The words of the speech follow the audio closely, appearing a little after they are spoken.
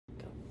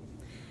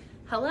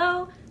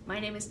Hello, my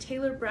name is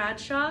Taylor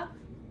Bradshaw,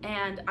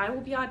 and I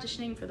will be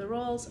auditioning for the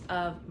roles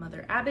of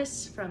Mother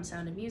Abbess from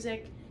Sound of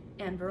Music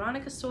and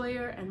Veronica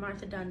Sawyer and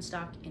Martha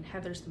Dunstock in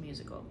Heathers the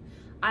Musical.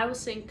 I will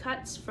sing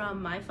cuts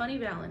from My Funny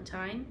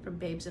Valentine from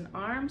Babes in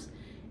Arms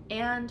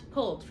and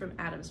Pulled from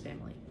Addams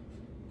Family.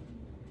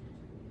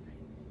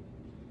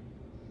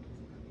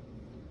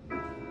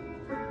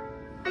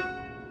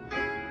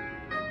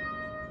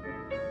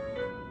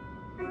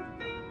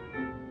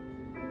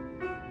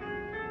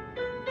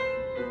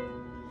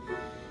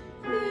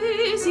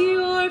 Is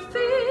your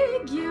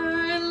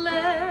figure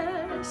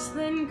less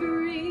than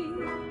Greek?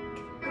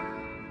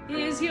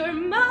 Is your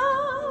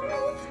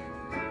mouth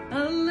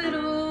a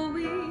little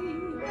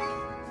weak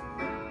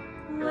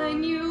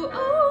when you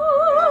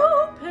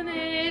open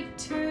it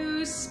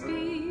to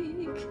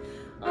speak?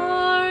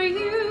 Are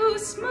you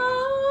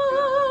smart?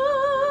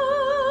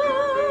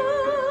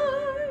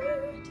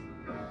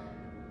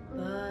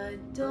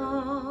 But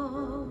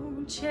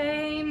don't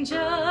change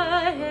a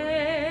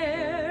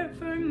hair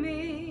for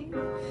me.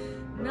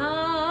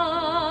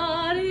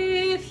 Not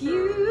if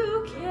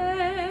you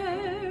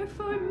care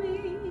for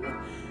me.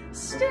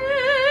 Stay,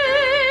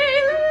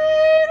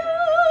 little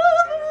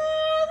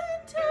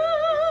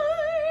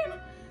Valentine,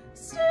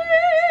 stay.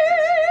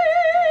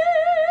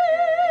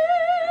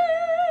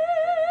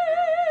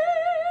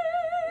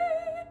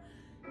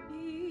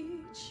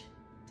 Each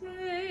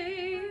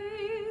day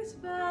is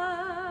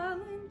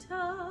Valentine's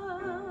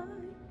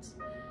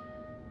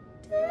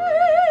Day.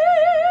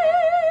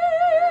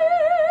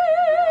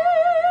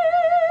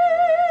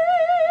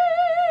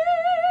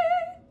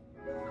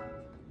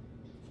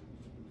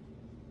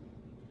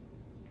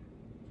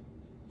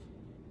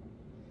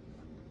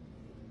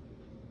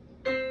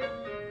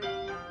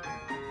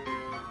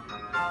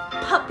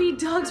 Puppy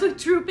dogs with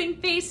drooping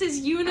faces,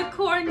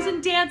 unicorns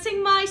and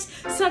dancing mice,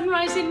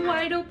 sunrise in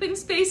wide open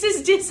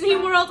spaces, Disney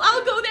World,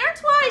 I'll go there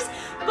twice.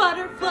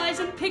 Butterflies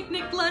and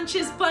picnic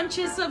lunches,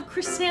 bunches of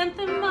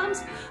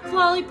chrysanthemums,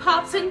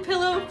 lollipops and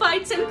pillow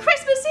fights, and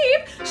Christmas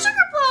Eve,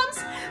 sugar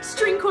plums,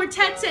 string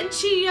quartets and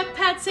chia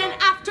pets, and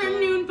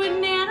afternoon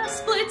banana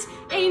splits,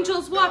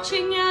 angels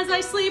watching as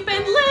I sleep,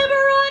 and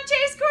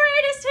Liberace's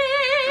greatest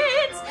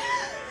hits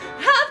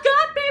have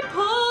got me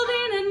pulled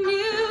in a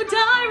new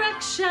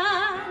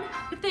direction.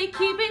 If they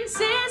keep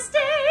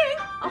insisting,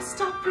 I'll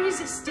stop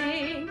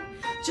resisting.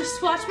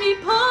 Just watch me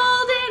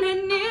pulled in a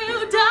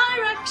new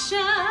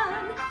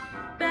direction.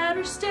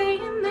 Better stay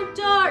in the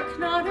dark,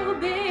 not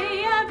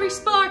obey every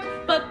spark.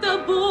 But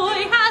the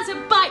boy has a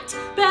bite,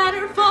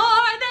 better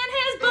far than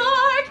his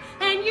bark.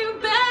 And you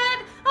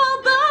bet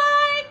I'll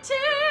bite too.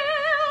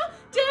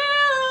 Do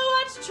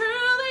what's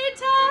truly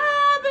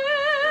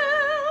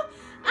taboo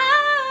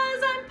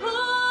as I'm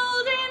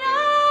pulled in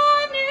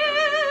a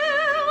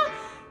new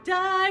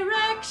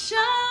direction.